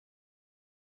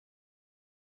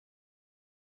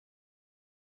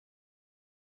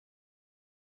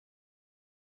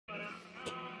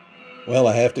Well,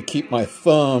 I have to keep my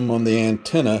thumb on the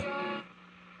antenna.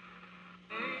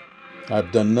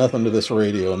 I've done nothing to this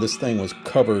radio, and this thing was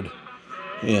covered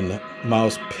in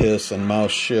mouse piss and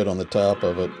mouse shit on the top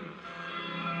of it.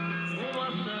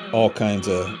 All kinds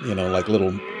of, you know, like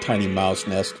little tiny mouse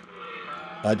nest.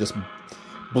 I just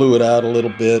blew it out a little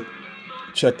bit,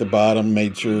 checked the bottom,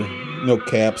 made sure no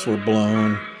caps were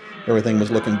blown. Everything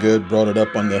was looking good. Brought it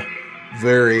up on the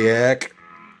Variac.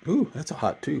 Ooh, that's a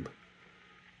hot tube.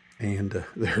 And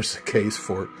there's the case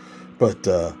for it. But,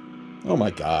 oh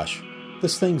my gosh,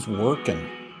 this thing's working.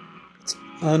 It's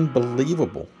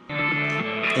unbelievable.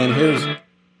 And here's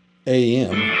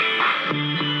AM.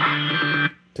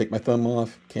 Take my thumb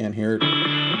off, can't hear it.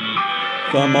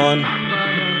 Thumb on.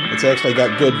 It's actually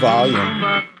got good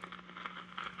volume.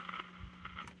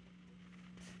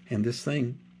 And this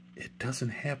thing, it doesn't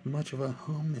have much of a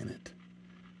hum in it.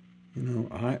 You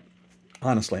know,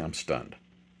 honestly, I'm stunned.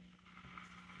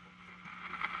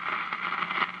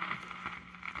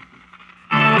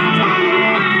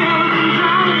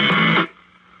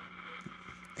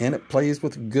 And it plays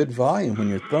with good volume when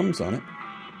your thumb's on it.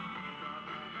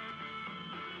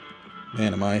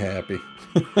 Man, am I happy.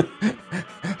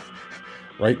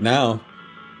 Right now,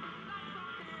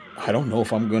 I don't know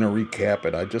if I'm going to recap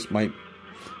it. I just might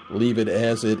leave it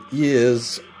as it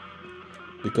is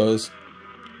because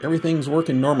everything's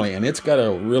working normally. And it's got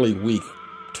a really weak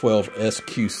 12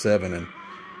 SQ7. And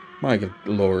my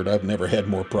Lord, I've never had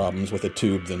more problems with a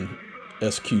tube than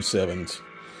SQ7s.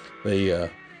 They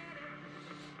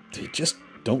just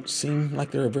don't seem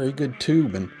like they're a very good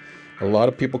tube. And a lot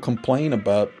of people complain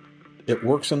about it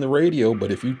works on the radio,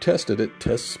 but if you test it, it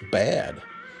tests bad.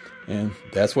 And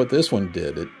that's what this one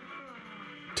did. It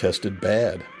tested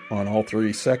bad on all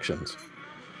three sections.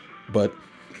 But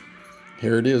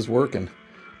here it is working.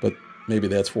 But maybe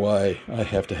that's why I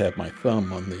have to have my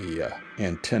thumb on the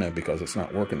antenna, because it's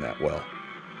not working that well.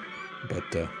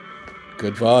 But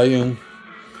good volume.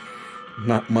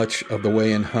 Not much of the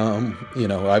way in hum. You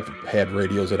know, I've had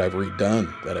radios that I've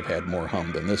redone that have had more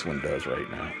hum than this one does right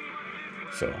now.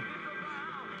 So,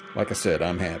 like I said,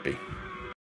 I'm happy.